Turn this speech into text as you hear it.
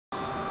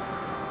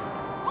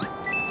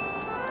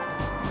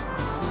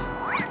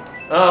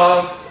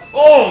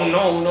Oh,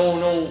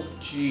 no.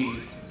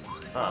 Jeez.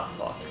 Ah,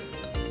 fuck.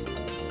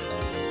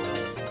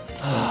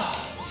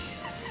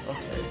 Jesus,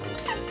 okay.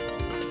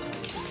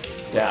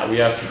 Yeah, we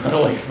have to run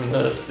away from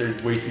this. They're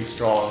way too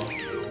strong.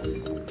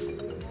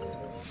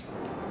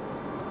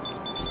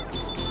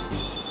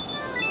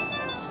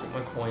 Just get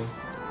my coin.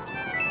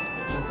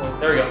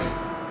 There we go.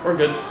 We're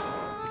good.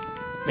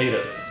 Made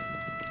it.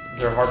 Is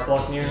there a heart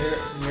block near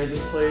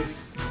this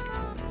place?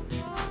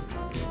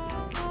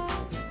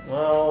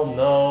 Well,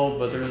 no,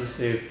 but there's a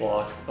save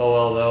block. Oh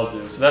well, that'll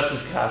do. So that's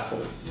his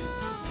castle.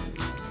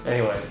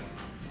 Anyway,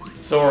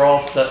 so we're all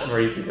set and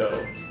ready to go.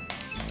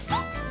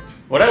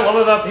 What I love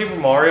about Paper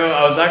Mario,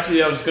 I was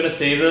gonna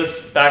say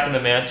this back in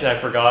the mansion, I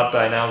forgot,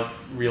 but I now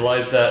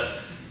realize that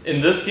in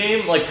this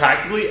game, like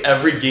practically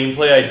every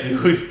gameplay I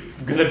do is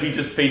gonna be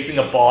just facing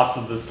a boss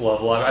of this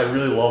level. I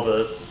really love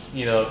it,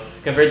 you know,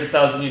 compared to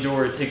Thousand Year Door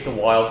where it takes a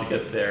while to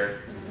get there.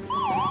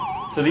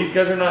 So these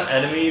guys are not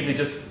enemies,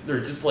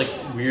 they're just like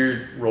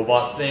weird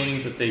robot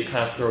things that they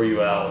kind of throw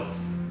you out.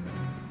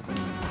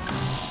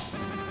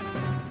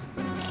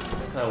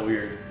 It's kind of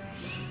weird.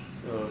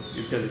 So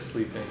these guys are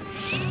sleeping.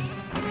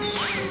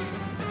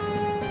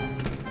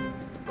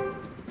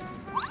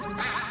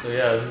 So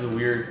yeah, this is a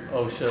weird,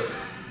 oh shit.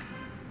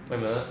 Wait a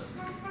minute.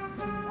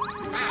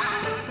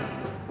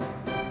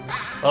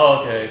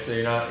 Oh, okay, so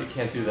you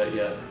can't do that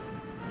yet.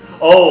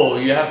 Oh,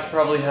 you have to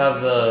probably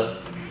have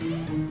the,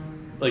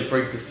 like,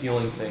 break the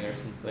ceiling thing or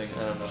something. I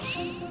don't know.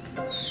 Anyway.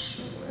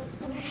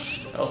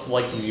 I also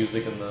like the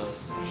music in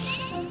this.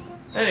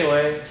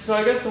 Anyway, so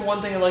I guess the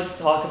one thing I'd like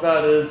to talk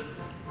about is,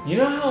 you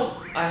know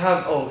how I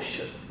have, oh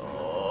shit,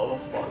 oh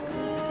fuck.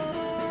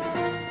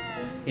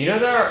 You know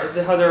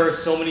how there are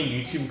so many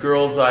YouTube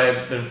girls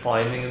I've been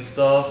finding and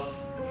stuff?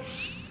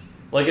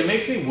 Like, it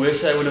makes me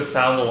wish I would have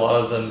found a lot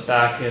of them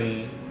back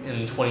in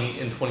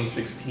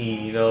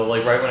 2016, you know,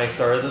 like right when I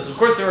started this. Of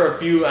course, there were a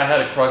few I had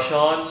a crush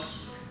on.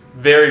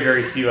 Very,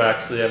 very few,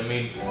 actually. I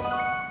mean,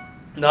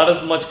 not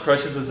as much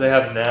crushes as I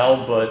have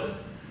now, but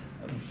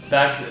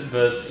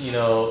you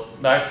know,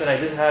 back then I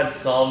did had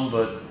some,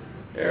 but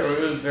yeah, it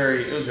was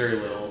very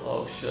little.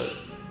 Oh shit,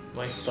 am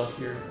I stuck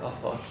here? Oh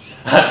fuck!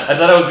 I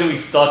thought I was gonna be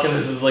stuck, and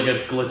this is like a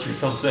glitch or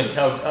something.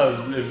 I would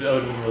have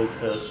been really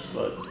pissed,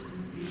 but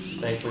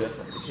thankfully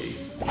that's not the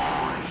case.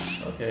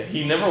 Okay,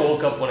 he never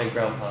woke up when I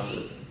ground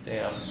pounded.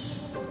 Damn.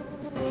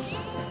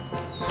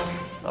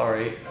 All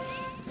right.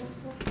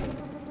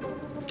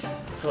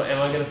 So am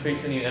I gonna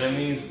face any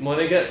enemies? When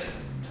they get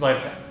to my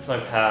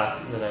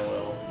path, then I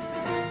will.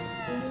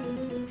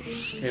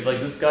 Okay, like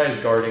this guy is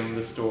guarding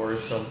this door,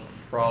 so I'm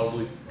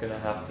probably gonna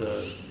have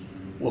to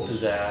whoop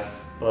his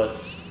ass. But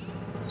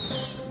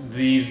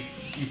these,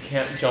 you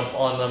can't jump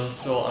on them,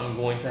 so I'm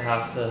going to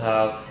have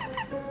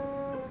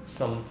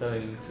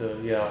something to,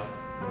 yeah.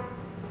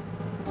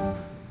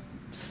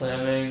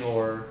 Slamming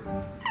or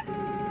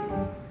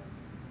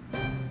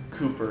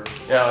Cooper.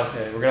 Yeah,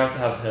 okay, we're gonna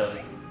have him.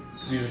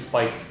 He's a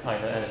spiked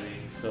kind of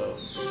enemy, so...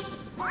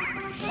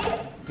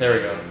 There we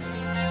go.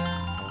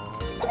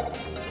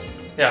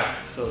 Yeah,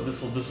 so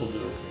this'll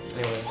do.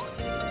 Anyway.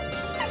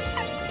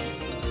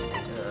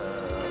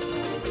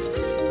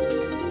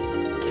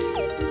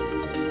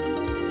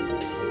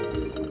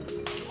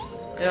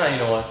 Yeah, you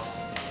know what?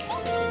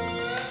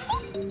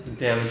 To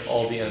damage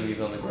all the enemies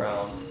on the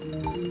ground.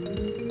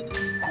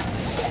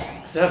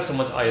 Cause I have so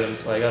much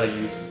items, so I gotta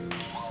use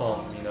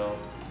some, you know.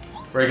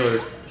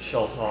 Regular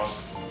shell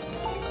toss.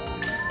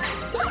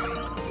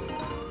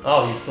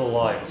 Oh, he's still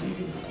alive.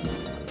 Jesus.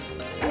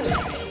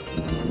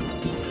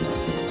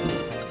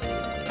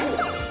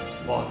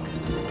 Fuck.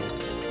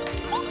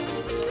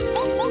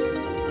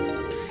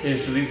 Okay,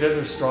 so these guys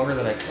are stronger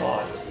than I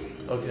thought.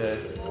 Okay.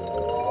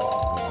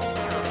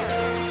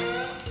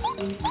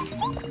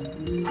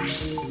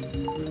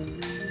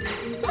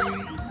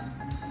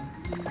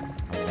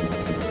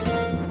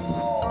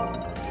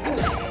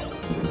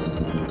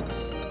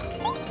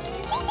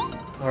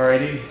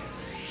 Alrighty,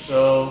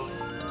 so...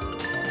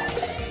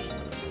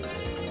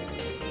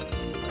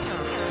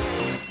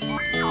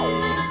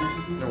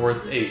 They're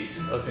worth 8.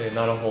 Okay,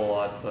 not a whole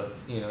lot, but,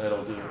 you know,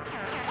 it'll do.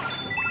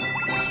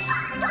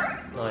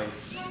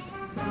 Nice.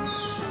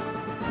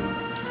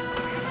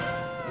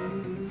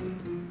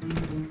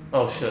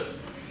 Oh shit.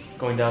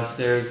 Going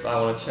downstairs,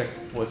 I want to check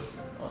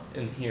what's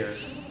in here.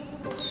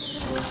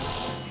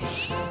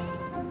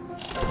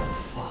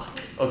 Fuck.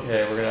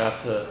 Okay, we're gonna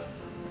have to...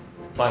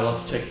 Fine,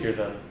 let's check here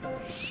then.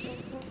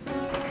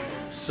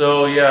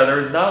 So yeah,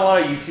 there's not a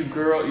lot of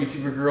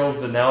YouTuber girls,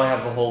 but now I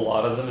have a whole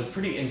lot of them. It's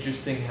pretty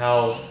interesting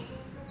how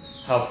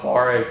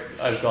far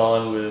I've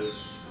gone with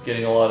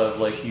getting a lot of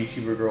like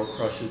YouTuber girl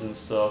crushes and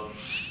stuff.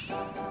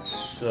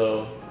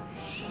 So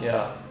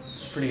yeah,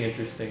 it's pretty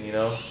interesting, you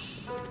know.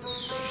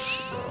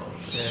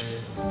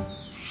 Okay.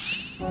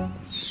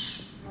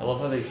 I love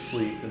how they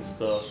sleep and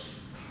stuff.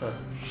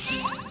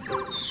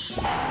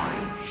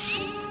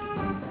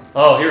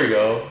 Oh, here we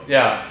go.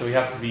 Yeah, so we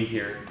have to be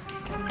here.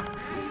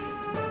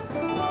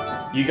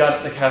 You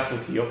got the castle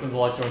key. Opens the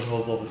locked door into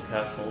Tubba Blubba's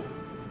castle.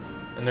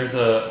 And there's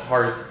a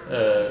heart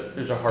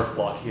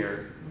block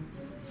here.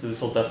 So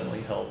this will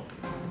definitely help.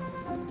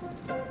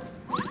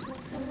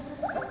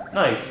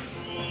 Nice.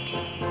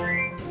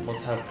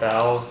 Let's have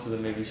Bao so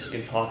that maybe she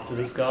can talk to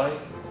this guy.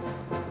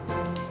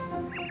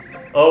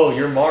 Oh,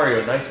 you're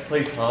Mario. Nice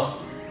place, huh?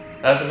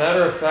 As a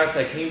matter of fact,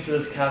 I came to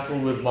this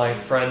castle with my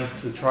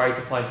friends to try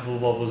to find Tubba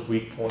Blubba's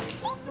weak point.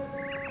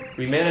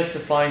 We managed to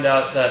find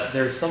out that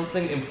there's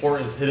something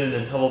important hidden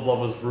in Tubba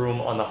Blubba's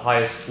room on the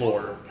highest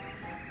floor.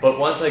 But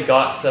once I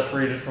got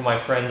separated from my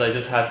friends, I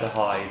just had to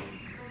hide.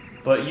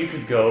 But you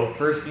could go.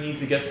 First you need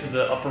to get to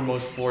the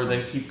uppermost floor,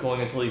 then keep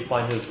going until you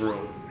find his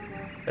room.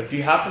 If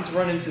you happen to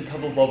run into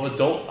Tubba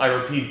Blubba, I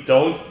repeat,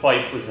 don't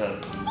fight with him.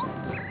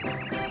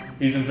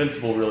 He's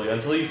invincible, really.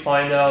 Until you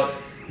find out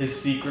his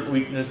secret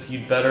weakness,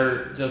 you'd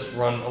better just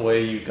run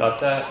away. You got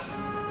that?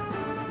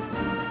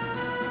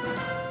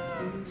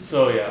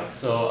 So yeah,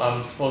 so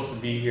I'm supposed to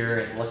be here,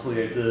 and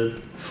luckily I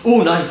did.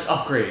 Ooh, nice!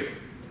 Upgrade!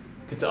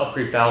 Get to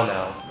upgrade Bao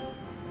now.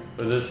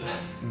 With this,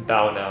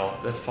 Bao now.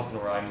 That fucking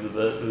rhymes a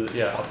bit.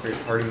 Yeah, upgrade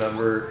party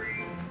member.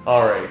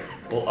 Alright,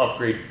 we'll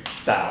upgrade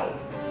Bao.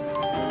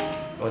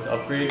 You want to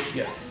upgrade?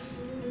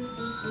 Yes.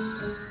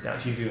 Now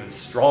she's even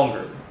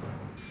stronger.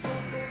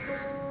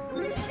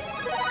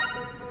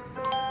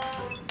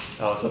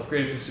 Oh, it's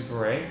upgraded to super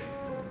rank?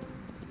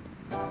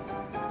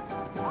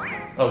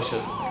 Oh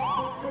shit.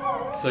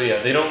 So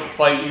yeah, they don't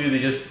fight you, they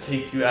just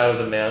take you out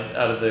of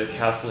the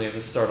castle and you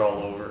have to start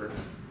all over.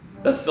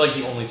 That's like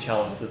the only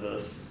challenge to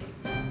this.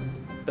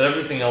 But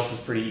everything else is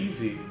pretty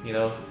easy, you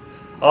know?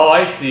 Oh,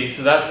 I see,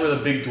 so that's where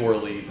the big door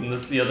leads, and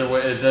this the other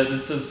way,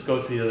 this just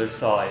goes to the other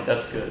side.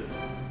 That's good.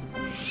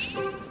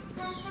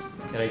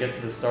 Can I get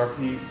to the star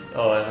piece?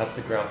 Oh, I have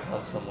to ground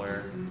pound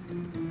somewhere.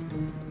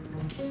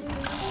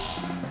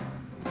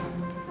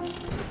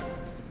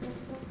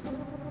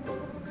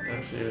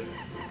 Actually,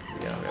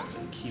 yeah, we have to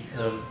keep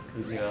him,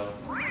 because, you know...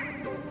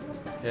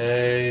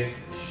 Okay...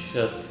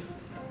 Shit.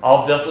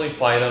 I'll definitely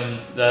fight him,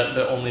 but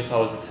only if I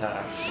was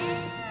attacked.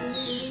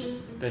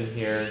 Been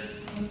here.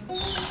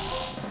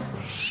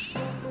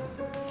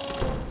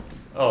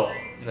 Oh,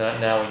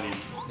 now we need...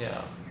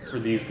 Yeah, for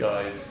these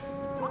guys.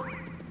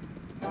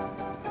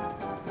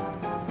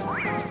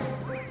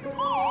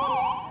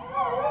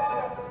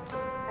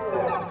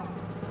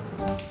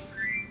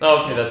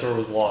 Oh, okay, that door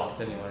was locked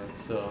anyway,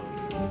 so...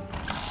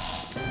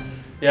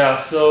 Yeah,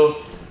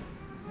 so...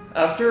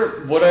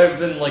 After what I've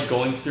been, like,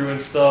 going through and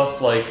stuff,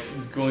 like,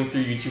 going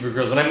through YouTuber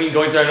girls, when I mean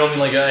going through, I don't mean,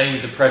 like,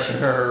 any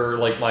depression or,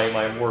 like,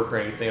 my work or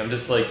anything, I'm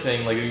just, like,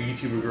 saying, like,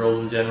 YouTuber girls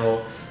in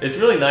general. It's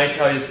really nice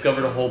how I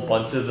discovered a whole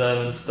bunch of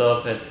them and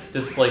stuff, and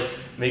just, like,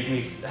 make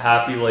me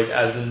happy, like,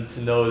 as in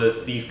to know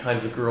that these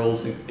kinds of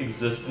girls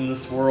exist in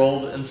this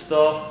world and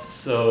stuff,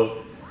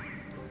 so,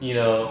 you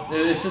know,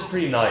 it's just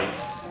pretty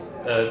nice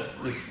that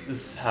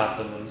this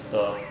happened and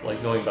stuff,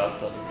 like, knowing about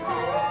them.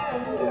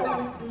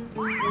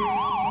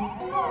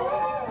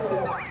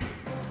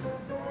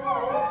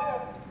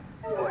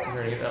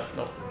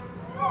 No.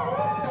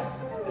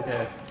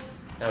 Okay,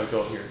 now we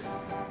go here.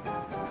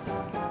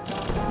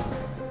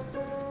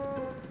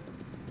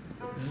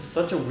 This is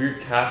such a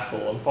weird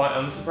castle.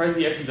 I'm surprised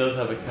he actually does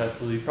have a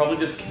castle. He's probably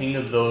just king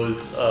of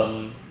those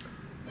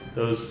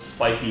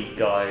spiky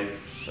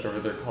guys, whatever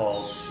they're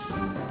called.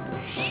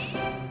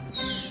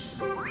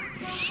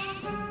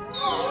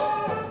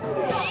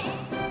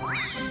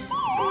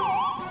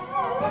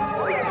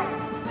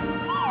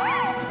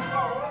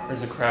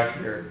 There's a crack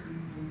here.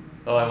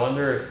 Oh, I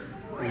wonder if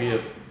we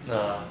have...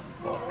 Nah,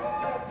 fuck.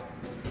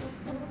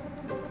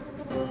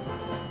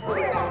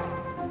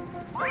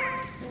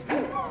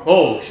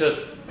 Oh,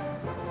 shit.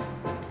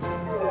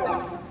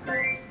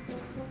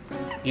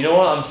 You know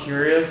what? I'm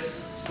curious,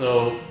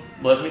 so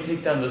let me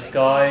take down this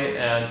guy,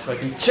 and so I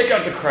can check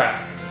out the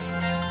crack.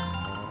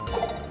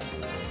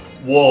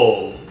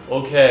 Whoa,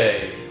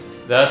 okay.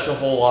 That's a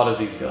whole lot of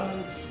these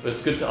guys. But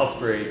it's good to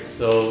upgrade,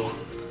 so...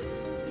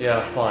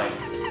 Yeah, fine.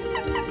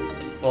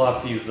 We'll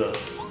have to use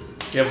this.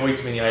 We have way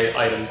too many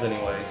items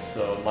anyway,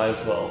 so might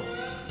as well.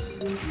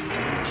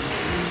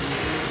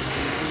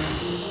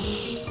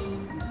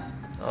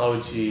 Oh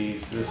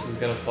jeez, this is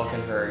gonna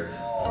fucking hurt.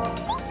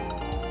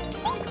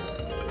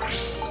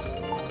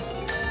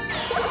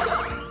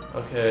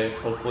 Okay,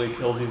 hopefully it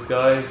kills these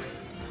guys.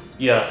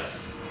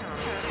 Yes.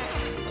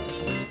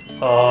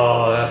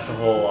 Oh, that's a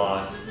whole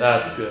lot.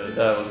 That's good.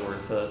 That was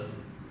worth it.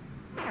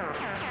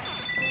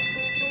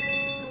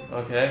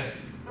 Okay.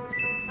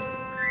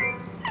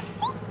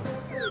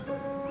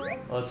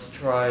 Let's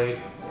try...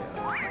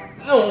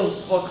 No!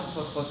 Fuck.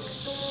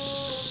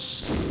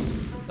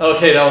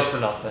 Okay, that was for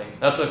nothing.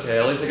 That's okay,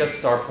 at least I got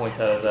star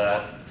points out of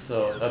that,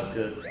 so that's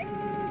good.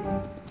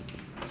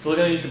 I'm still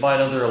gonna need to buy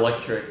another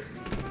electric.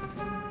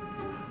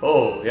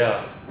 Oh,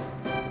 yeah.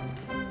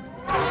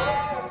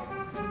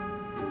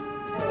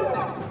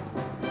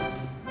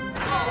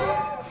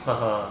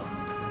 Haha.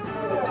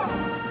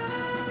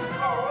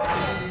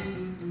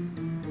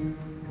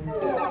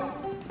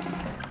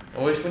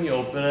 I wish when you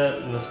open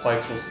it, then the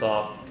spikes will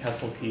stop.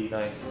 Castle key,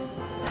 nice.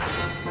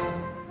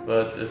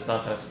 But it's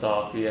not gonna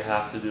stop, you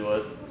have to do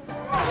it.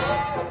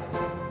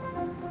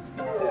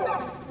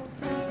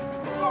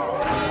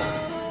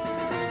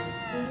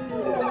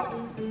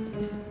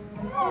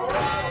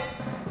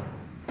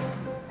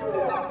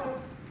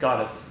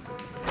 Got it.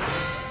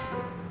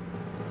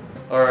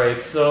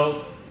 Alright,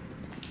 so...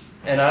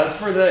 And as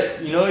for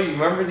that, you know, you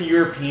remember the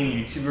European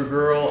YouTuber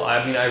girl?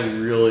 I mean, I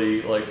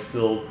really, like,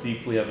 still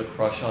deeply have a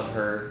crush on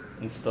her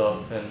and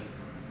stuff, and,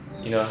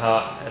 you know,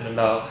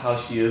 about how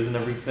she is and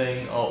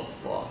everything. Oh,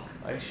 fuck.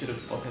 I should have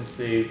fucking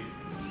saved.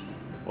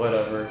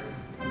 Whatever.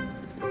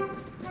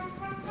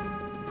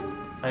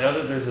 I know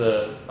that there's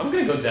a... I'm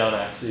gonna go down,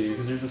 actually,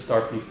 because there's a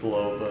star piece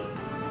below, but...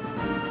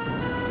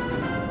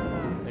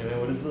 Anyway,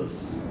 what is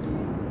this?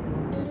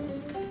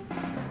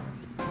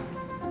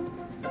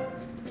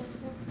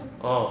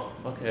 Oh,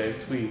 okay,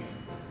 sweet.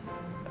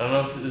 I don't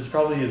know if this is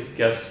probably his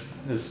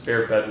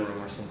spare bedroom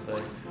or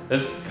something.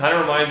 This kind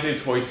of reminds me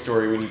of Toy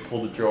Story when you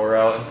pull the drawer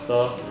out and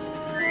stuff.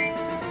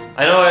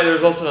 I know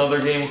there's also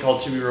another game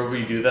called Chibi Robo where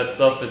you do that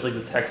stuff, but it's like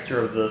the texture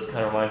of this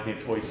kind of reminds me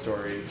of Toy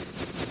Story.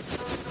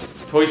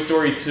 Toy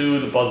Story 2,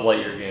 the Buzz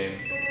Lightyear game.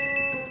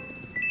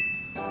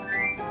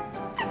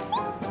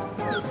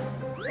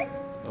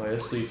 Oh,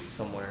 this leads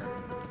somewhere.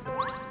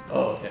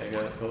 Oh, okay, I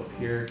gotta go up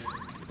here.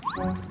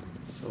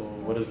 So,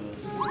 what is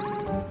this?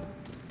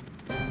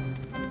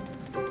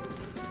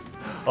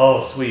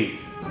 Oh, sweet.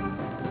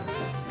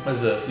 What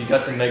is this? You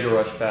got the Mega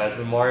Rush badge.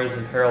 When Mario's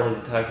in peril,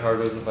 his attack power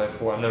goes up by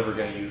 4. I'm never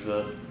gonna use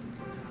it.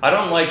 I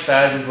don't like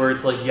badges where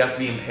it's like you have to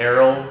be in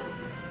peril,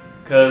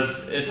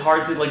 because it's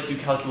hard to like do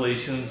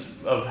calculations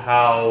of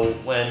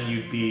when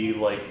you'd be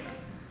like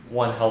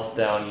 1 health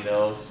down, you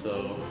know,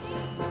 so...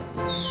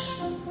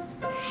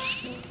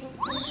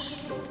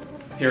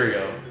 Here we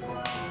go.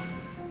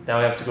 Now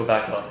I have to go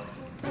back up.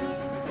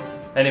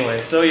 Anyway,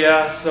 so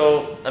yeah,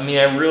 so I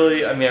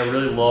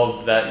really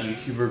love that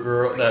YouTuber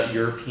girl, that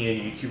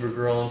European YouTuber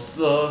girl and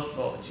stuff.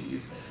 Oh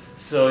jeez.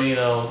 So, you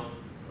know,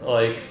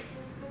 like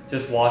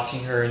just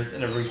watching her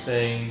and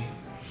everything,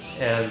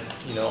 and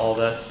you know all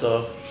that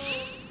stuff.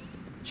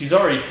 She's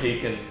already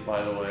taken,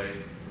 by the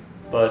way,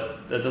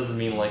 but that doesn't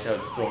mean like I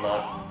would still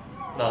not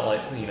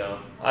like, you know.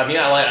 I mean,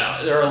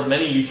 there are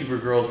many YouTuber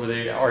girls where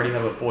they already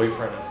have a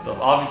boyfriend and stuff.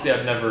 Obviously,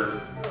 I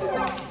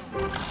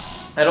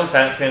don't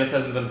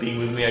fantasize with them being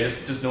with me. I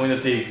just knowing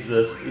that they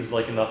exist is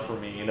like enough for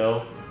me, you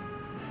know.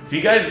 If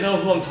you guys know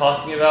who I'm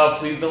talking about,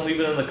 please don't leave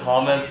it in the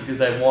comments,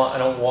 because I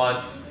don't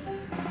want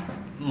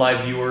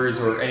my viewers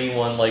or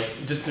anyone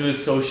like just to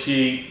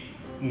associate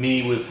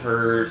me with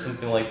her or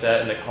something like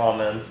that in the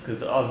comments,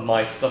 because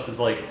my stuff is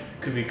like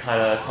could be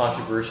kind of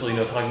controversial, you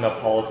know, talking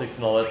about politics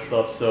and all that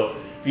stuff. So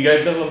if you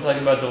guys know who I'm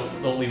talking about,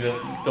 don't leave it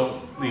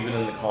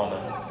in the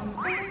comments.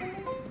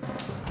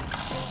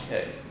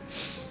 Okay,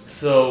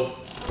 so.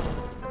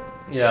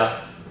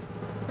 Yeah.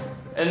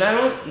 And I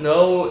don't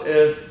know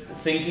if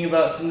thinking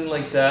about something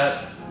like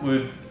that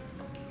would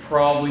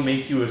probably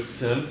make you a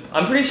simp.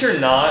 I'm pretty sure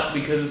not,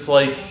 because it's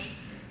like,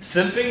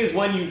 simping is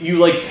when you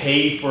like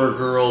pay for a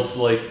girl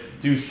to like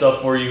do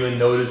stuff for you and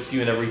notice you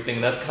and everything.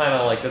 That's kind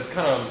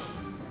of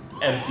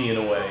empty in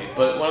a way.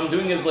 But what I'm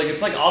doing is like,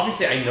 it's like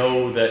obviously I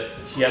know that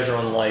she has her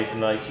own life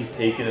and like she's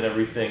taken and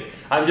everything.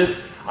 I'm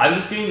just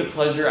getting the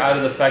pleasure out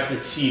of the fact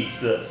that she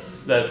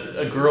exists, that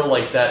a girl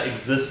like that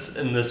exists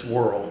in this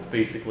world,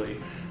 basically.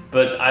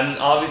 But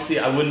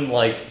I wouldn't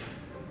like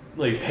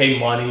pay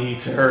money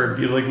to her and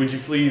be like, would you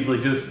please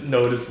like just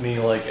notice me,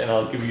 like, and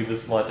I'll give you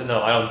this much.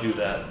 No, I don't do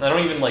that. I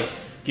don't even like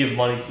give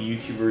money to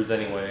YouTubers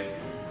anyway.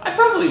 I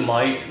probably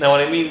might. Now,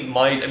 when I mean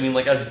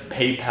like as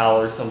PayPal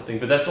or something,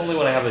 but that's only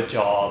when I have a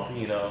job,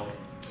 you know.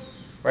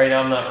 Right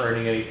now I'm not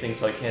earning anything,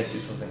 so I can't do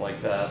something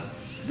like that.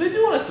 Because I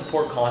do want to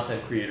support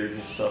content creators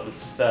and stuff. It's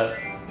just that,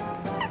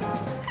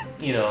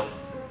 you know,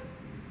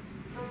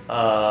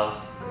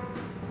 oh,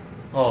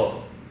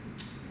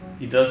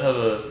 he does have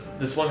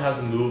this one has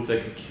a move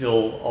that could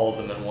kill all of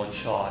them in one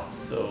shot,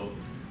 so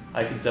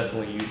I could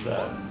definitely use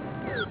that.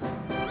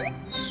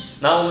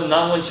 Not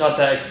one shot,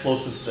 that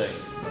explosive thing.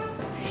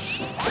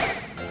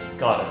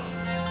 Got it.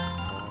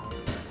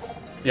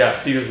 Yeah,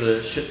 see, there's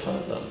a shit ton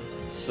of them,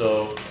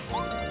 so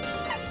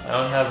I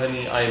don't have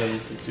any item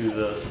to do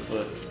this,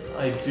 but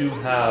I do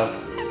have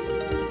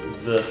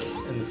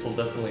this, and this will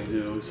definitely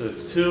do. So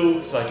it's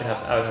 2, so I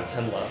would have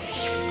 10 left.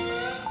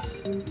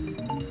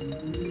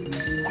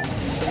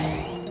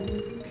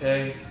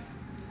 Okay.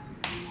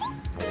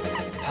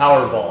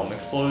 Power Bomb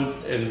explodes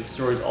and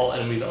destroys all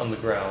enemies on the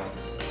ground.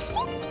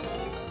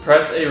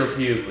 Press A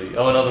repeatedly.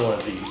 Oh, another one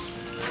of these.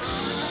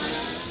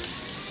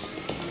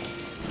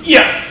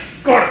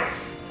 Yes! Got it!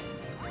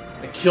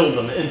 I killed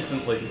them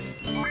instantly.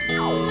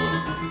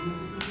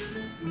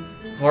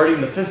 Already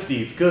in the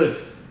 50s, good.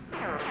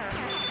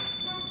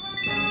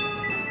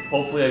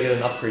 Hopefully I get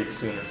an upgrade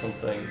soon or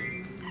something.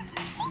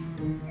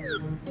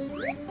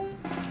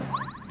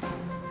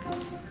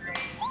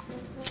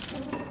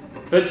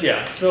 But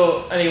yeah,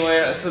 so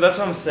anyway, so that's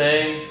what I'm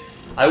saying.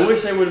 I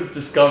wish I would have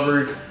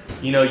discovered,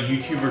 you know,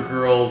 YouTuber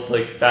girls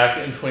like back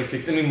in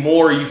 2016. I mean,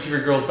 more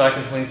YouTuber girls back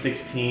in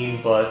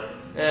 2016, but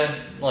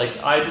like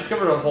I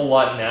discovered a whole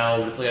lot now.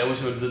 But it's like I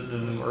wish I would have did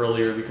them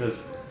earlier,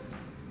 because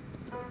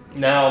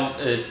now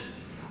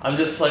I'm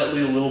just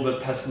slightly a little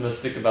bit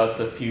pessimistic about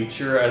the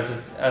future as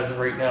of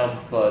right now.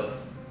 But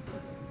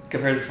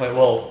compared to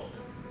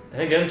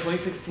And again,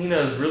 2016,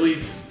 I was really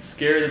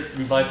scared that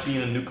we might be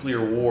in a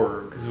nuclear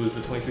war because it was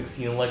the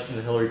 2016 election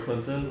of Hillary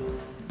Clinton.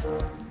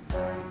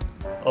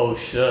 Oh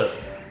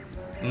shit.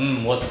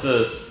 What's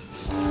this?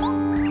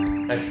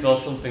 I smell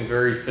something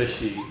very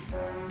fishy.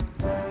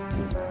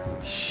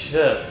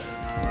 Shit.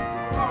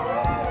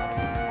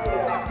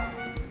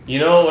 You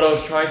know what I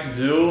was trying to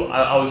do?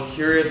 I was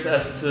curious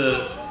as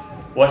to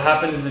what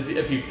happens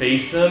if you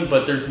face him,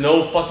 but there's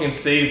no fucking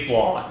save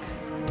block.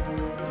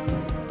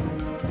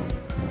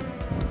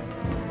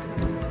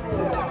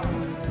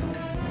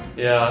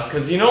 Yeah,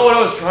 because you know what I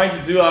was trying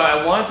to do?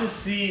 I wanted to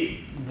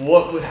see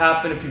what would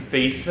happen if you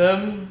face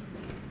him,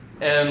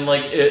 and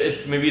like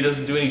if maybe it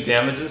doesn't do any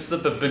damage and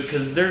stuff, but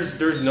because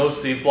there's no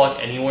save block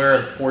anywhere,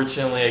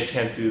 unfortunately I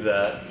can't do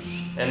that.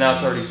 And now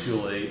it's already too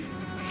late.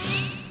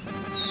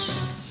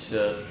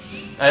 Shit.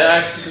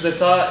 Because I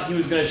thought he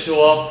was gonna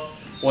show up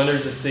when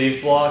there's a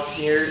save block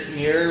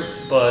near,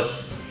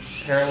 but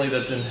apparently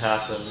that didn't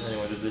happen.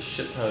 Anyway, there's a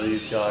shit ton of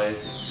these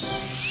guys.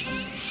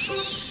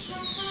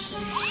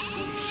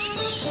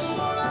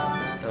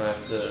 Now I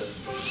have to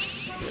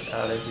get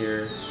out of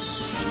here.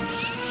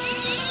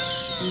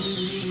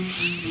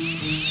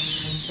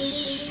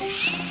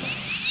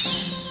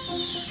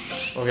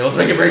 Okay, let's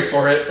make a break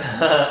for it.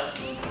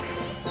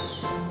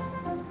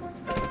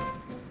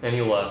 And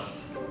he left.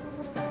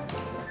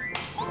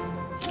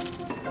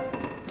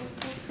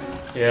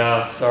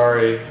 Yeah,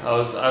 sorry. I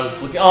was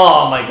looking.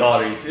 Oh my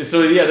god.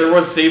 So yeah, there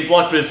was save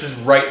block, but it's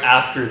just right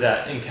after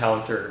that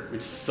encounter,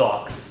 which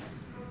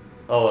sucks.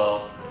 Oh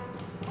well.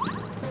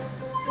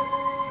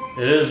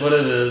 It is what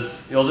it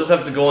is. You'll just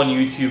have to go on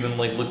YouTube and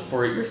like look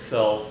for it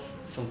yourself.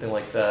 Something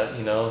like that,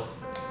 you know?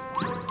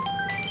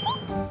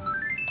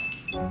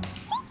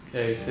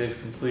 Okay, save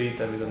complete.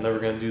 That means I'm never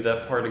gonna do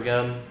that part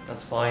again.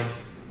 That's fine.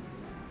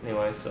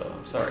 Anyway, so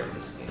I'm sorry,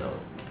 just, you know,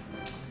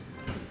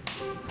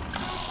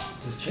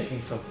 just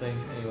checking something.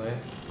 Anyway,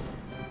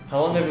 how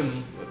long have I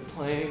been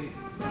playing?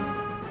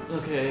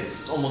 Okay, so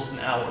it's almost an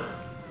hour.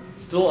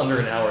 Still under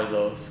an hour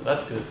though, so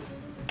that's good.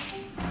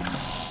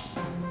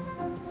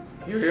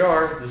 Here we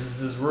are. This is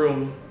his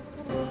room.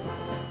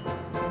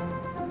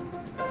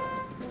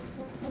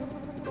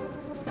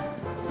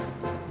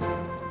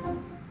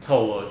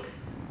 Oh look.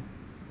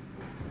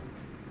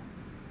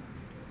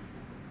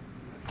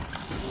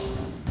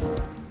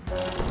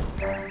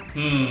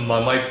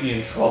 I might be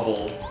in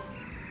trouble.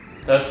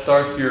 That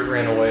star spirit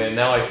ran away, and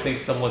now I think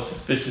someone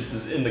suspicious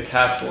is in the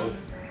castle.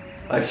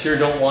 I sure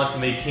don't want to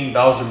make King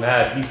Bowser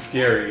mad. He's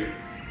scary.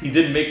 He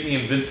did make me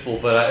invincible,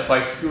 but if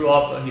I screw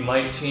up, he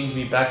might change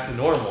me back to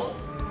normal.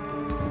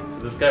 So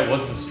this guy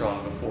wasn't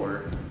strong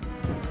before.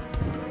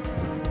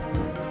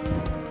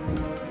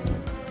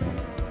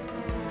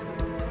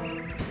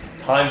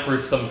 Time for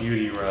some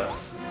beauty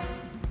rest.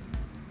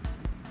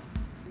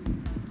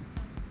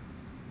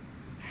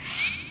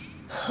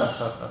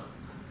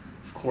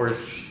 Of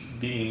course,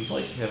 beings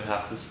like him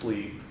have to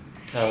sleep.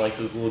 Kind of like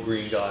those little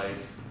green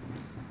guys.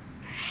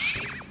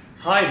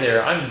 Hi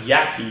there, I'm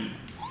Yaki,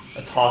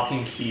 a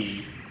talking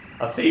key.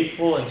 A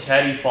faithful and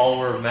chatty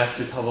follower of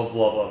Master Tubba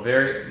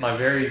Blubba. My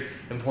very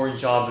important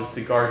job is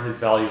to guard his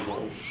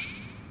valuables.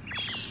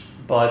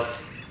 But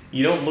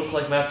you don't look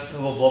like Master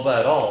Tubba Blubba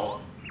at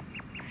all.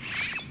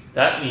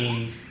 That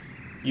means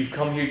you've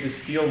come here to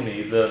steal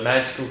me, the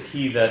magical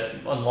key that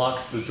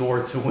unlocks the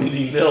door to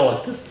Windy Mill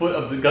at the foot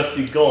of the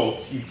Gusty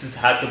Gulch. You just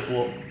had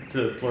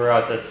to blur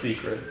out that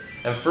secret.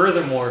 And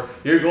furthermore,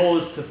 your goal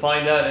is to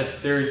find out if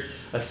there's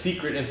a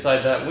secret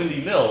inside that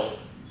Windy Mill.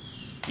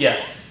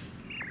 Yes.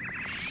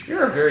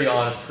 You're a very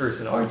honest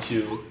person, aren't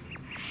you?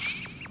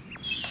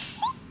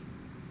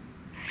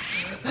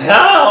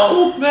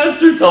 Help!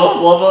 Master Tubba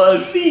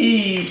Blubba, a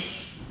thief!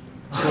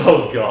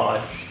 Oh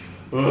god.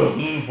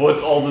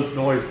 What's all this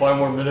noise? 5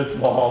 more minutes,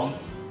 Mom.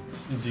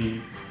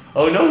 Jeez.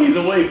 Oh no, he's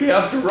awake. We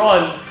have to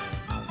run.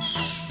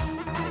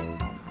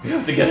 We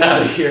have to get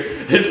out of here.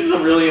 This is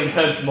a really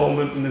intense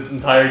moment in this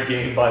entire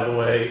game, by the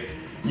way.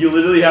 You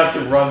literally have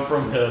to run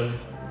from him.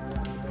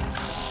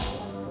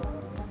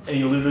 And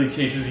he literally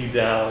chases you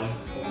down.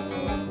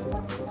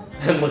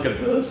 And look at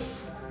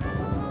this.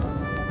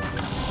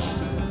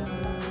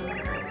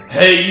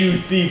 Hey, you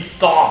thief,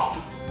 stop!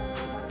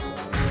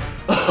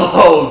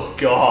 Oh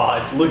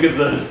god, look at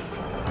this.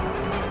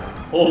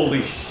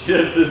 Holy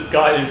shit, this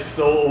guy is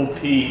so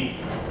OP.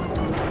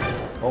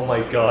 Oh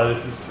my god,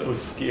 this is so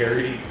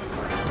scary.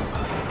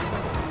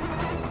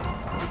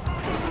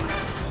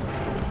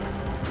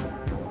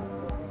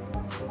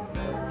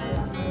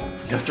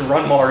 You have to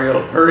run,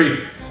 Mario,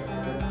 hurry!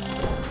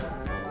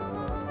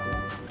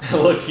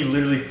 Look, he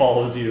literally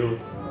follows you.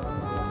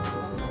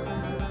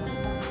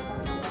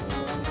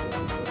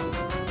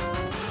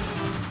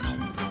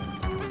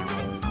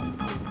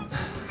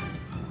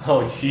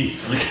 Oh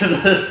jeez, look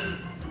at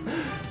this.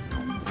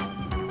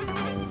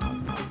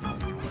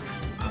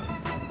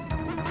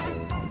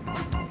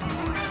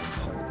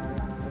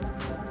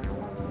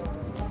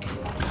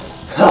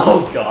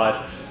 Oh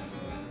god.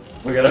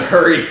 We gotta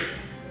hurry.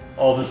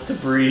 All this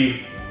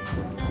debris.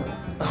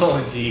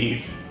 Oh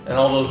jeez. And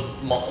all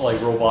those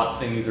like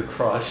robot thingies are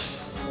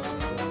crushed.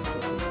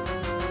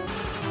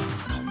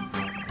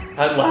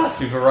 At last,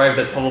 we've arrived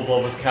at Tubba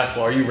Blubba's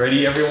castle. Are you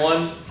ready,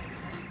 everyone?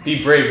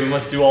 Be brave, we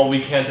must do all we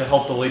can to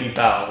help the Lady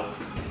Bow.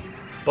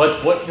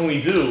 But what can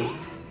we do?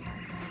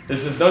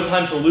 This is no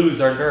time to lose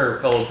our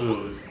nerve, fellow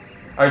boos.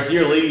 Our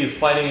dear lady is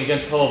fighting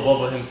against Tubba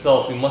Blubba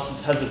himself. We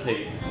mustn't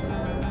hesitate.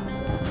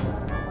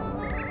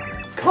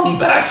 Come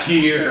back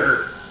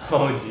here!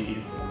 Oh,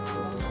 jeez.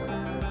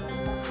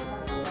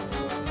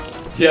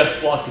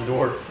 Yes, block the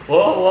door.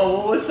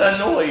 Whoa, what's that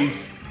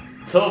noise?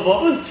 Tubba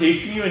Blubba's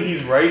chasing you and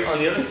he's right on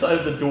the other side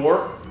of the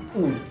door?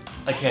 Ooh,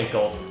 I can't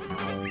go.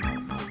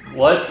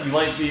 What? You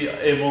might be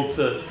able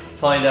to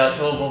find out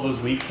Tubba Blubba's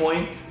weak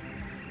point?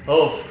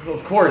 Oh,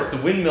 of course, the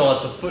windmill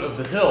at the foot of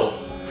the hill.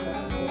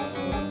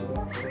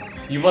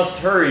 You must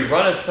hurry,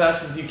 run as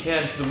fast as you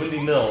can to the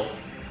windy mill.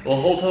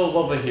 We'll hold Tubba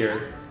Blubba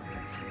here.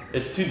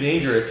 It's too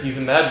dangerous, he's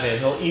a madman,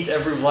 he'll eat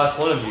every last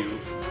one of you.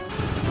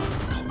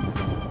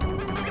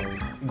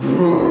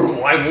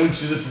 Grrr, why won't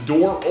you this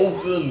door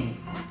open?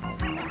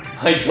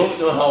 I don't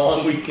know how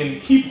long we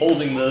can keep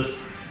holding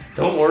this.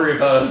 Don't worry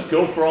about us,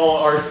 go for all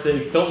our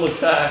sakes, don't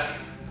look back.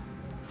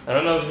 I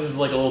don't know if this is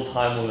like a little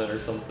time limit or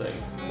something.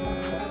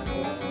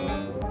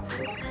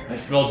 I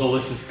smell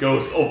delicious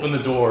ghosts, open the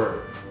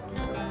door.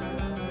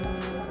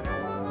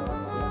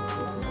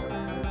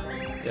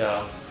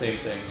 Yeah, same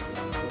thing.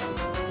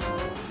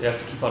 You have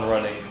to keep on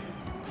running.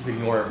 Just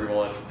ignore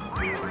everyone.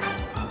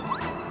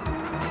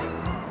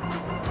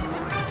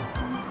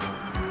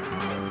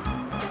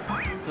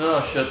 Oh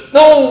shit.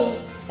 No!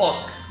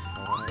 Fuck!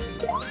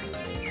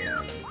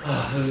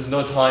 This is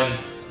no time.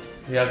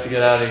 We have to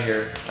get out of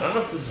here. I don't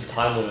know if this is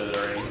time limited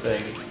or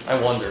anything. I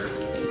wonder.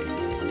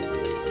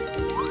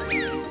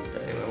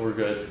 Anyway, we're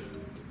good.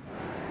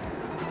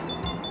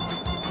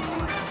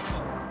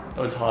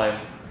 No time.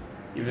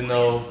 Even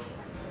though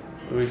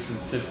we wasted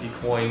 50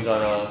 coins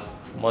on a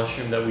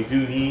mushroom that we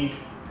do need,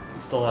 we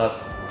still have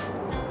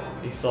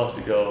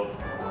to go.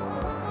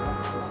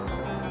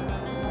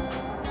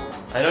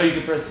 I know you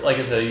can press, like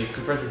I said, you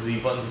can press the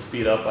Z button to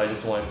speed up, I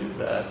just don't want to do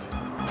that.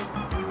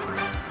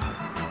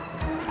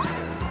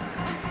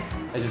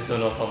 I just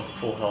don't know if I'm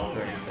full health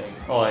or anything.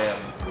 Oh, I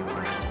am.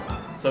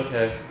 It's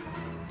okay.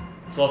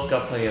 Still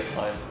got plenty of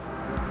time.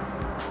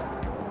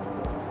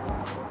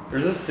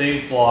 There's a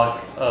save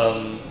block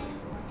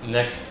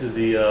next to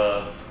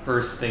the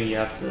first thing you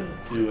have to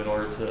do in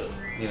order to,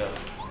 you know,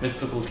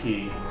 mystical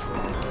key.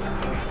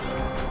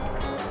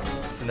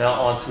 So now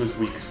on to his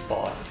weak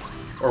spot,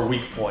 or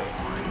weak point.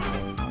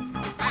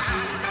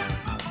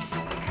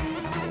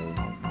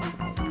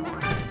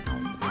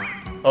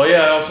 Oh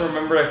yeah, I also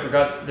remember I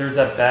forgot there's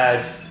that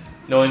badge,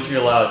 no entry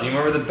allowed. Do you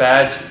remember the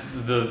badge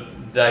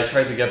that I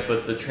tried to get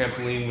but the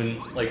trampoline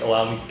wouldn't like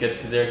allow me to get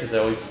to there because I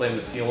always slammed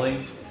the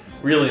ceiling?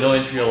 Really, no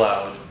entry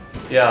allowed.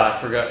 Yeah, I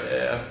forgot.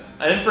 Yeah.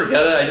 I didn't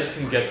forget it, I just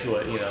couldn't get to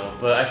it, you know.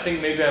 But I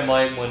think maybe I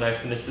might when I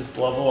finish this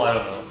level, I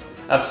don't know.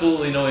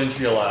 Absolutely no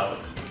entry allowed.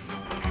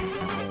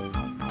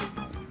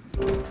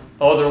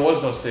 Oh, there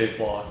was no save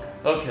block.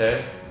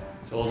 Okay,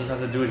 so we'll just have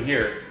to do it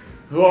here.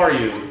 Who are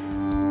you?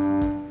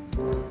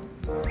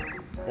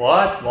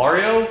 What?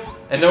 Mario?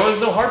 And there was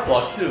no heart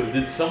block too.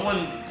 Did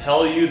someone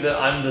tell you that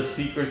I'm the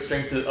secret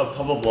strength of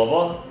Tubba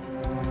Blubba?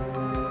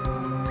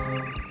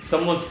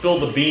 Someone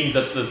spilled the beans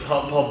that the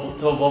Tubba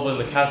Blubba in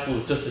the castle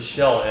is just a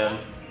shell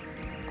and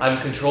I'm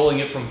controlling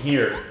it from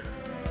here.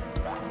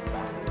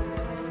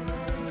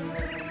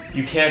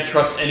 You can't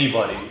trust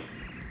anybody.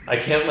 I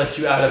can't let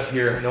you out of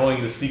here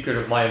knowing the secret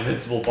of my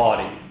invincible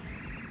body.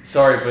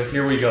 Sorry, but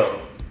here we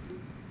go.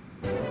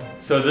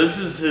 So this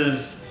is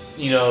his,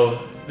 you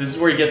know, this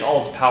is where he gets all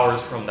his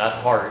powers from, that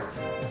heart.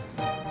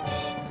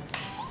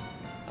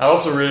 I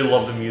also really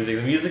love the music.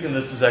 The music in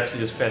this is actually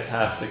just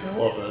fantastic. I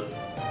love it.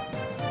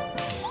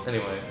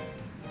 Anyway,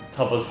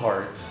 Tubba's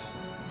heart.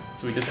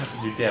 So we just have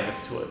to do damage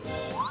to it.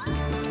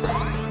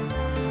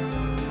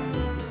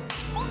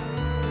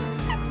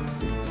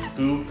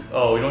 Spook.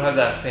 Oh, we don't have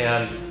that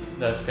fan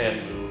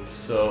move,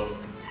 so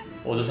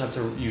we'll just have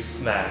to use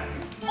smack.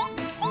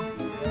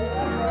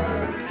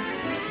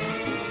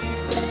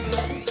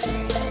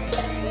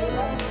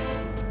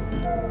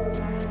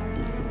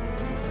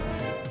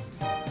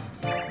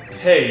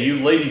 Hey, you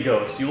lady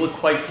ghost, you look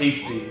quite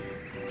tasty.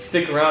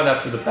 Stick around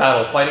after the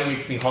battle, fighting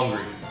makes me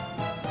hungry.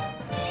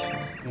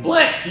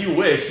 Blech, you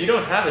wish, you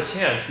don't have a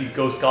chance, you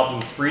ghost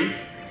goblin freak.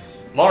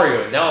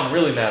 Mario, now I'm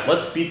really mad,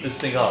 let's beat this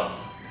thing up.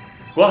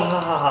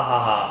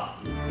 Wahahaha.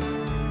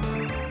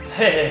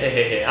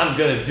 Hey, I'm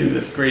gonna do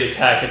this great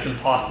attack, it's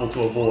impossible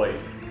to avoid.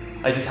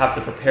 I just have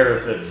to prepare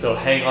a bit, so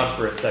hang on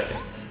for a second.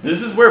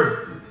 This is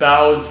where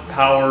Bow's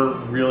power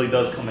really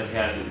does come in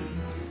handy.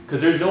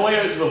 Because there's no way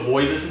to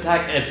avoid this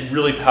attack, and it's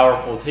really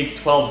powerful. It takes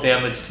 12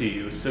 damage to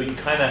you, so you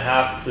kind of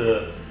have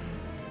to,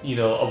 you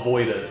know,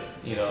 avoid it,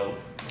 you know,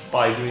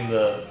 by doing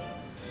the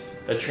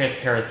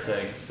transparent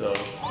thing, so...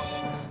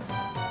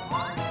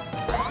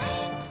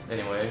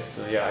 Anyway,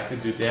 so yeah, I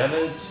could do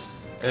damage,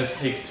 and this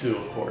takes 2,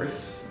 of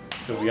course.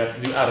 So we have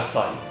to do out of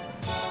sight.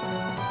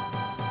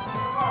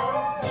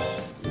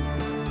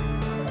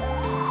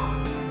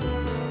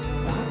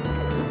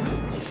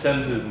 He's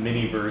sends his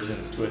mini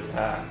versions to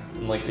attack,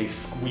 and like they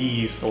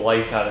squeeze the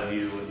life out of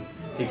you and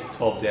takes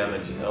 12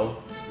 damage, you know?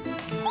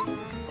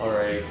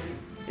 Alright,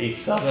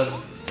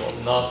 8-7, still have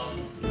enough.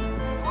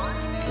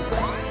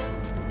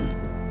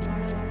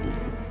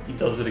 He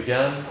does it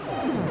again.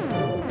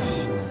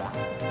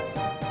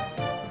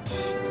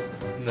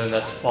 And then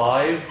that's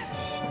 5.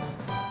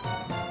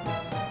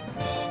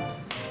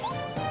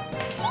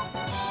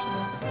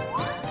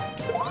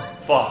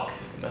 Fuck,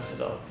 I messed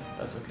it up.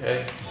 That's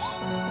okay.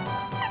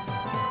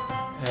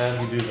 And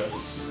we do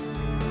this.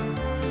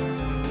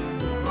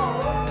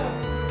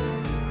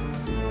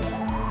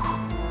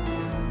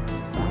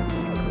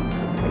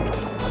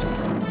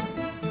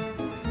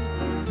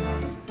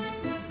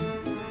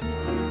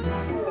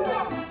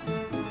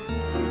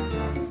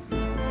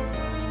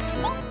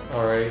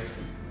 Alright.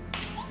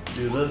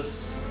 Do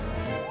this.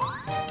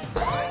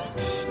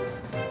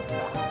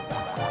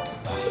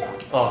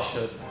 Oh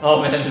shit.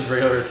 Oh man, his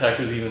regular attack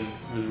was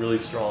really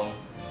strong.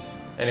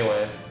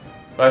 Anyway.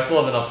 But I still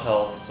have enough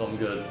health, so I'm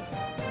good.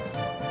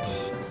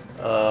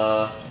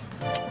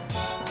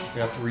 We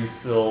have to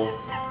refill.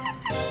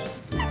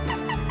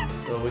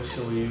 So which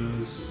shall we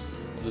use?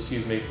 We'll just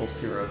use maple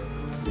syrup.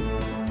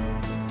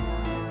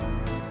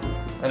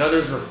 I know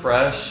there's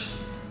refresh,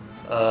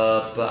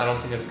 but I don't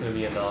think it's gonna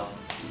be enough.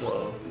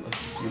 So let's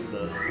just use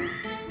this.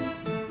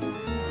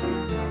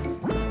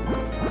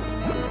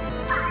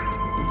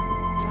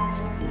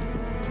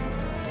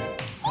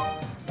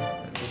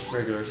 And just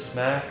regular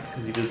smack,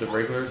 because he did the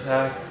regular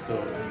attack, so...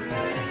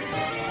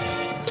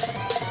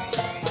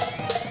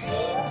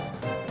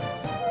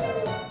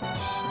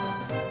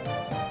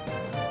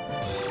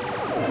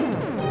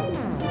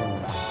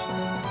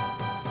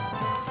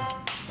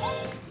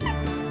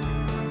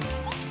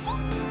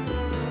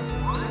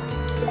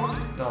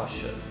 Oh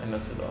shit, I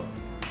messed it up.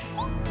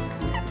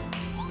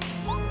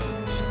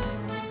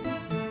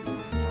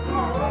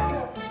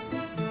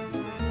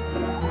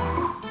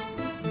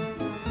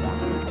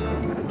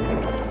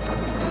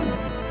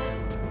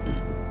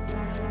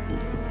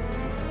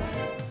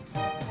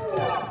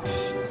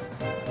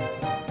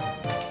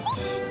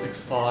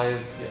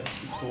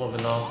 Yes, we still have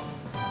enough.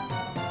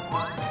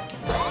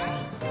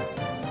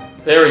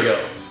 There we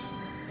go.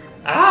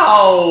 Ow!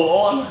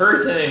 Oh, I'm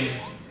hurting!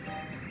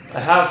 I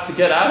have to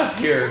get out of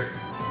here.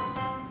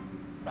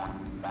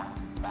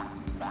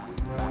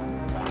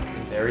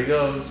 And there he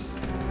goes.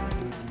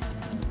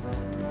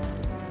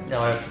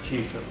 Now I have to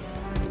chase him.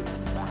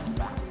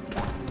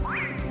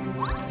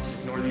 Just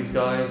ignore these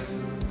guys.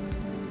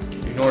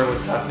 Ignore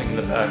what's happening in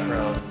the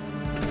background.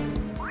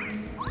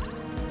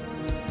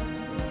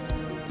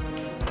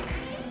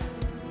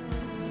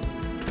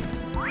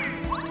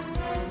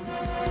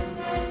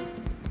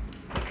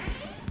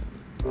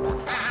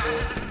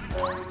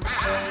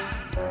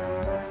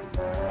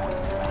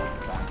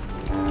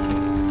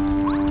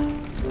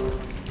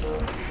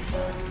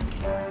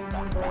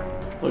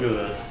 Look at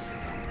this.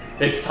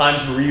 It's time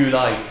to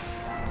reunite.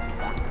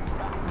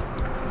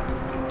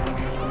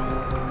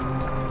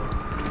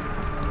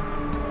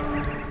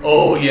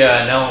 Oh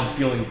yeah, now I'm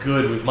feeling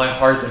good with my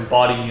heart and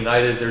body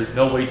united. There's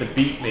no way to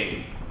beat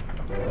me.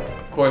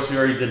 Of course, we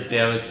already did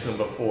damage to him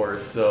before,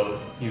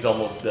 so he's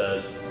almost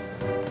dead.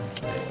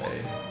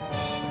 Anyway.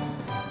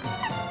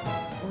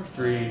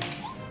 4-3.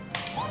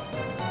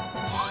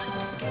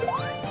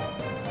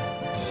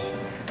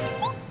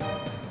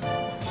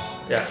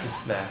 Yeah,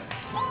 just smack.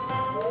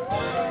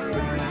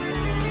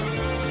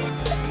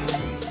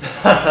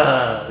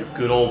 Haha, the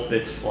good old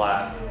bitch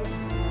slap.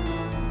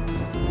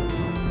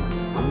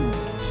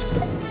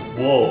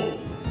 Whoa.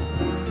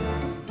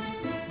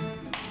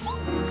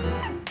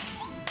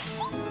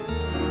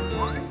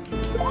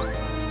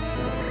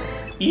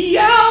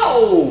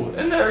 Yow!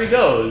 And there he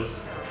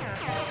goes.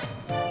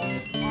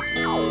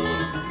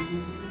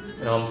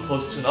 Now I'm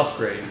close to an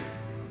upgrade.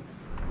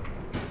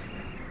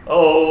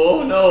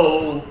 Oh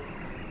no!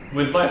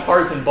 With my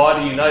heart and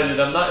body united,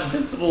 I'm not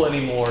invincible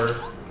anymore.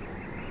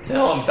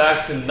 Now I'm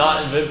back to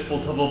not invincible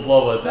Tubba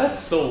Blubba. That's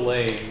so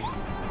lame.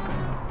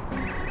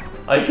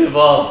 I give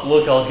up.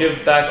 Look, I'll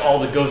give back all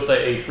the ghosts I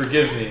ate.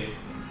 Forgive me.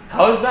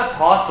 How is that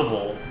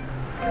possible?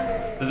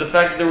 The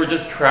fact that they were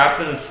just trapped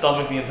in his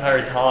stomach the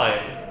entire time.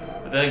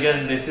 But then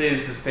again, they say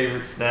it's his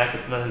favorite snack.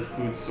 It's not his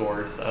food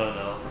source. I don't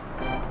know.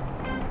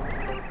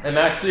 I'm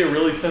actually a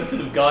really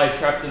sensitive guy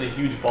trapped in a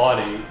huge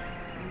body.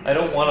 I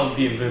don't want to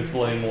be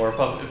invincible anymore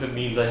if it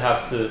means I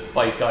have to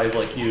fight guys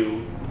like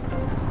you.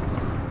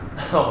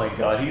 Oh my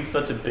god, he's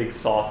such a big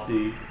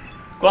softie.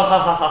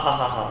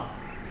 Gwahahahahaha.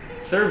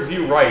 Serves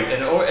you right,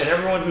 and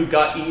everyone who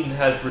got eaten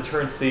has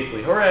returned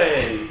safely.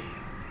 Hooray!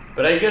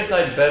 But I guess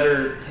I'd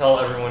better tell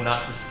everyone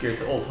not to scare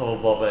old Tubba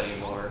Blubba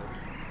anymore.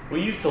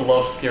 We used to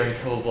love scaring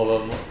Tubba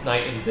Blubba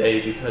night and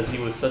day because he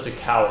was such a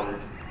coward.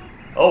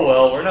 Oh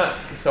well, we're not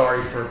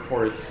sorry for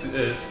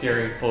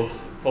scaring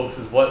folks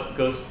is what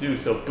ghosts do,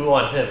 so boo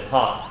on him,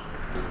 huh?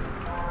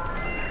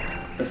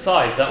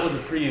 Besides, that was a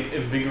pretty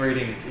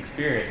invigorating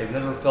experience. I've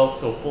never felt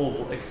so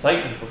full of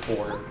excitement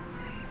before.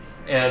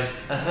 And,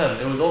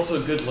 it was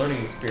also a good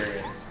learning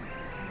experience.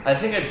 I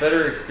think I'd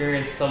better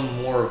experience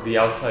some more of the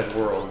outside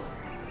world.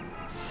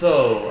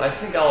 So, I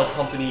think I'll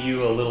accompany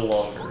you a little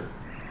longer.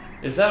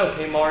 Is that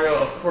okay, Mario?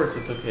 Of course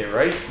it's okay,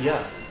 right?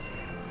 Yes.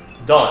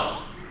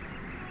 Done.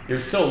 You're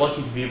so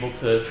lucky to be able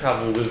to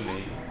travel with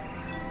me.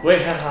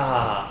 Wait, ha ha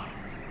ha.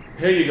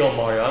 Here you go,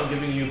 Mario. I'm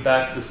giving you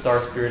back the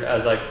Star Spirit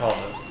as I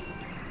promised.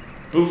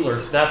 Bootler,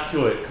 snap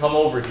to it. Come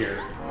over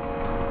here.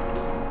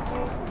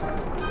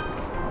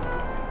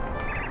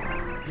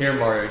 Here,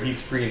 Mario.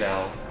 He's free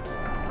now.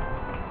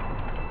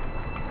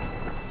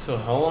 So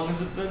how long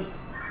has it been?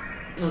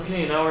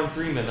 Okay, an hour and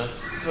 3 minutes,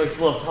 so I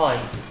still have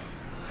time.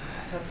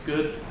 That's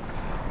good.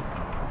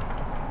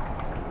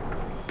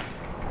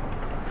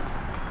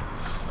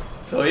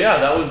 So yeah,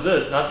 that was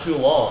it. Not too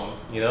long,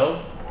 you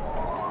know?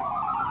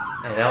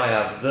 And now I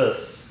have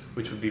this,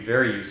 which would be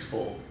very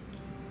useful.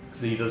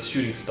 Because he does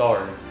shooting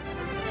stars.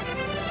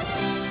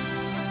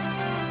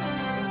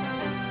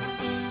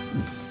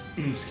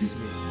 Excuse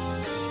me.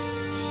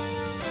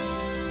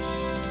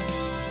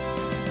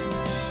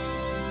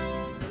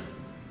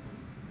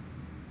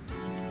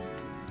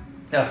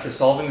 After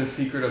solving the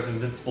secret of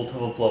invincible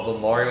Tubba Blubba,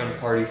 Mario and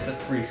party set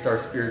free Star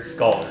Spirit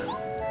Scholar.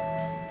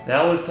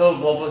 Now with Tubba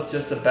Blubba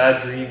just a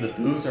bad dream, the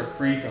Boos are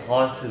free to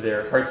haunt to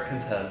their heart's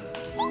content.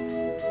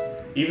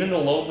 Even the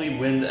lonely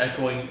wind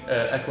echoing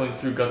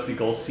through Gusty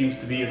Gulch seems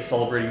to be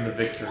celebrating the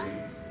victory.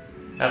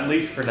 At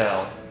least for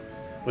now.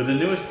 With the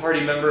newest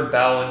party member,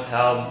 Bao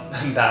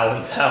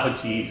and Tao,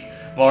 geez,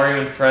 Mario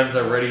and friends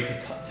are ready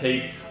to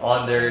take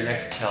on their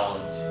next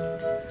challenge.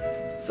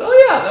 So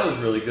yeah, that was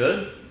really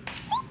good.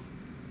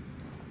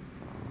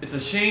 It's a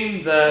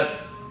shame that,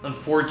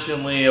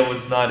 unfortunately, I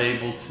was not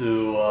able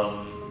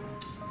to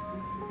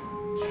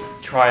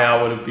try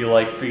out what it would be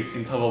like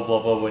facing Tubba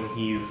Blubba when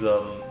he's,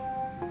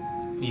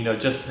 you know,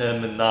 just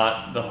him and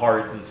not the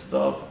hearts and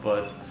stuff,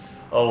 but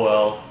oh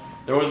well.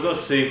 There was no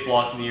safe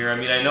block near. I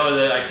mean, I know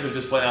that I could have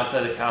just went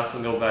outside the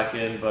castle and go back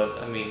in,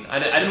 but I mean, I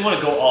didn't want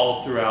to go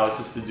all throughout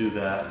just to do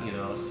that, you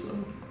know, so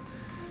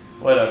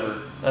whatever.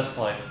 That's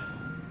fine.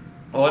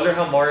 I wonder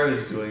how Mario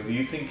is doing. Do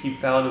you think he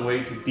found a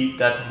way to beat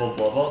that Tubba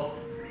Blubba?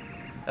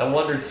 I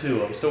wonder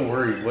too. I'm so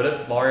worried. What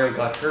if Mario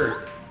got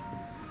hurt?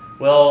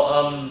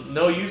 Well,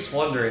 no use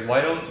wondering.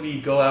 Why don't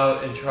we go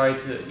out and try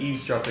to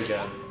eavesdrop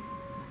again?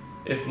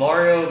 If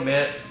Mario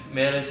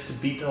managed to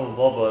beat Tubba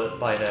Blubba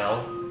by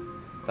now,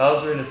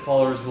 Bowser and his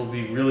followers will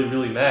be really,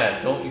 really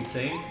mad, don't you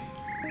think?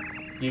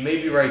 You may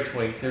be right,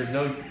 Twink. There's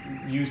no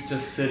use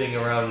just sitting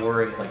around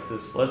worrying like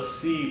this. Let's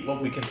see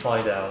what we can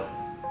find out.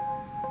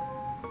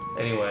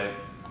 Anyway,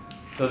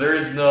 so there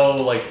is no,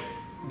 like,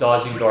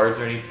 dodging guards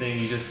or anything.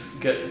 You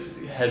just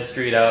head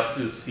straight out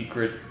through the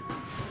secret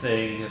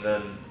thing, and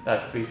then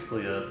that's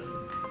basically it.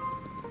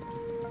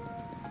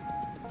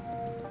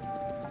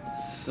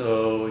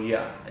 So,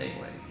 yeah,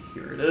 anyway,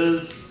 here it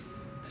is.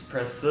 Just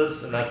press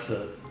this, and that's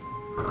it.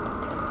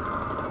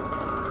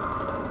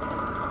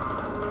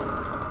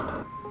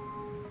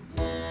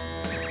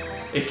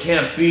 It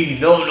can't be.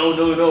 No, no,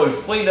 no, no.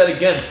 Explain that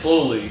again,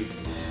 slowly.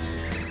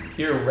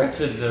 Your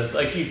wretchedness.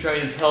 I keep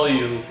trying to tell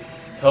you.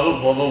 Tubba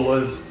Blubba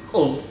was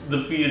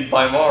defeated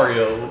by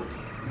Mario.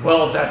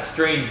 Well, that's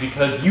strange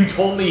because you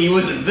told me he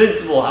was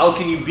invincible. How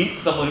can you beat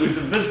someone who's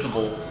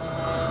invincible?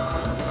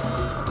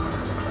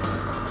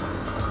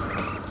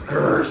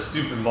 Grr,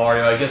 stupid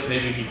Mario. I guess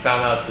maybe he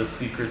found out the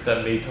secret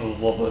that made Tubba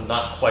Blubba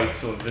not quite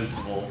so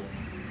invincible.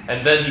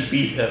 And then he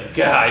beat him.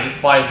 Gah, I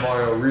despise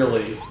Mario,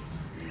 really.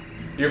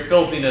 Your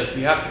filthiness.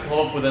 We have to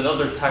come up with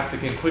another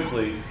tactic and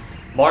quickly.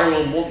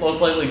 Mario will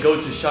most likely go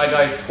to Shy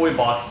Guy's toy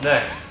box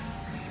next.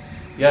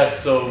 Yes,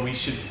 so we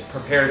should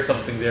prepare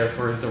something there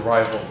for his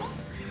arrival.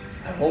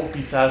 I won't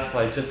be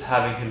satisfied just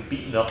having him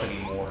beaten up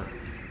anymore.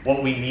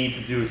 What we need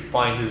to do is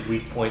find his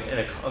weak point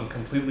and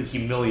completely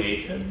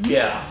humiliate him.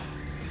 Yeah.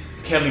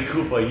 Kammy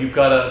Koopa, you've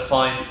gotta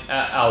find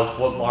out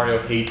what Mario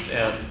hates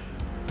and...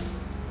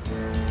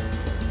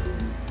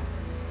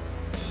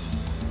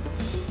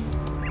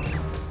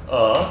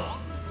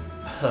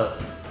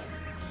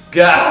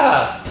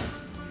 Gah!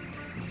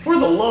 For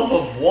the love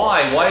of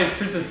why? Why is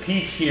Princess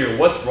Peach here?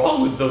 What's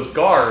wrong with those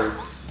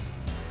guards?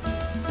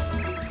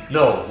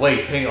 No,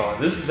 wait, hang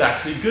on. This is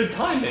actually good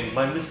timing,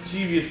 my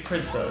mischievous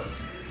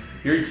princess.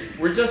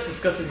 We're just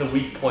discussing the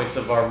weak points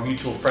of our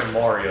mutual friend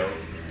Mario.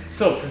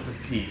 So,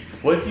 Princess Peach,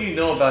 what do you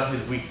know about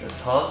his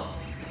weakness, huh?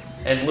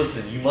 And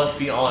listen, you must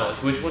be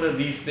honest. Which one of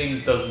these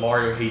things does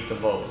Mario hate the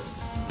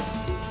most?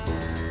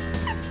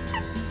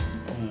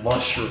 A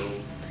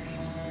mushroom.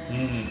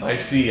 I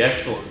see.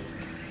 Excellent.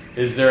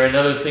 Is there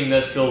another thing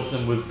that fills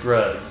him with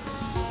dread?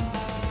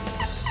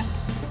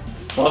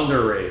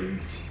 Thunder Rage.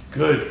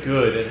 Good,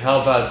 good. And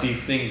how about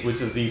these things? Which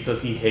of these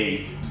does he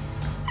hate?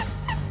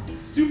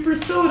 Super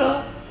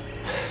Soda.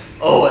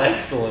 Oh,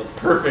 excellent.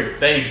 Perfect.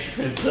 Thanks,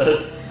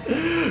 Princess.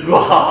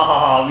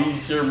 Be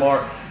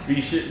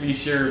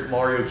sure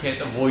Mario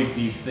can't avoid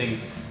these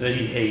things that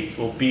he hates.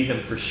 We'll beat him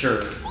for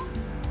sure.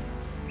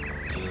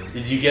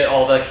 Did you get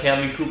all that,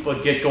 Kammy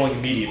Koopa? Get going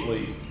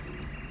immediately.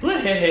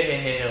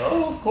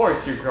 Oh, of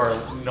course, your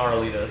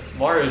gnarliness.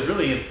 Mario's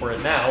really in for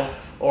it now.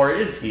 Or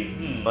is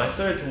he? I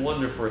started to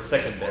wonder for a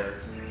second there.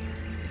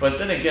 But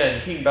then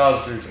again, King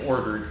Bowser's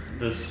ordered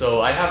this,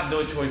 so I have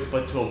no choice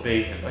but to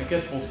obey him. I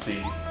guess we'll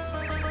see.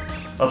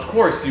 Of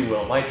course you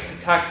will. My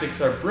tactics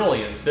are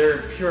brilliant.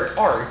 They're pure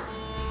art.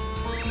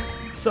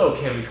 So,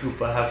 Kammy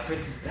Koopa, have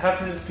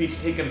Princess Peach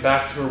taken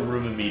back to her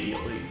room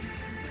immediately.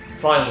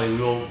 Finally,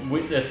 we will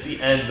witness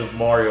the end of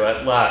Mario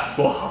at last.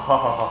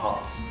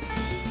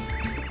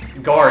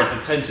 Guards,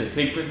 attention.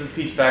 Take Princess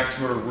Peach back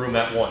to her room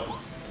at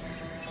once.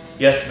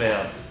 Yes,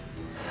 ma'am.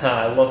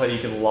 I love how you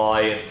can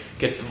lie and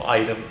get some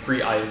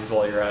free items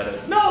while you're at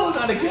it. No,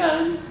 not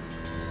again!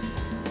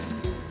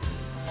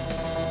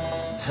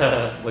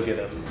 Look at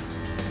him.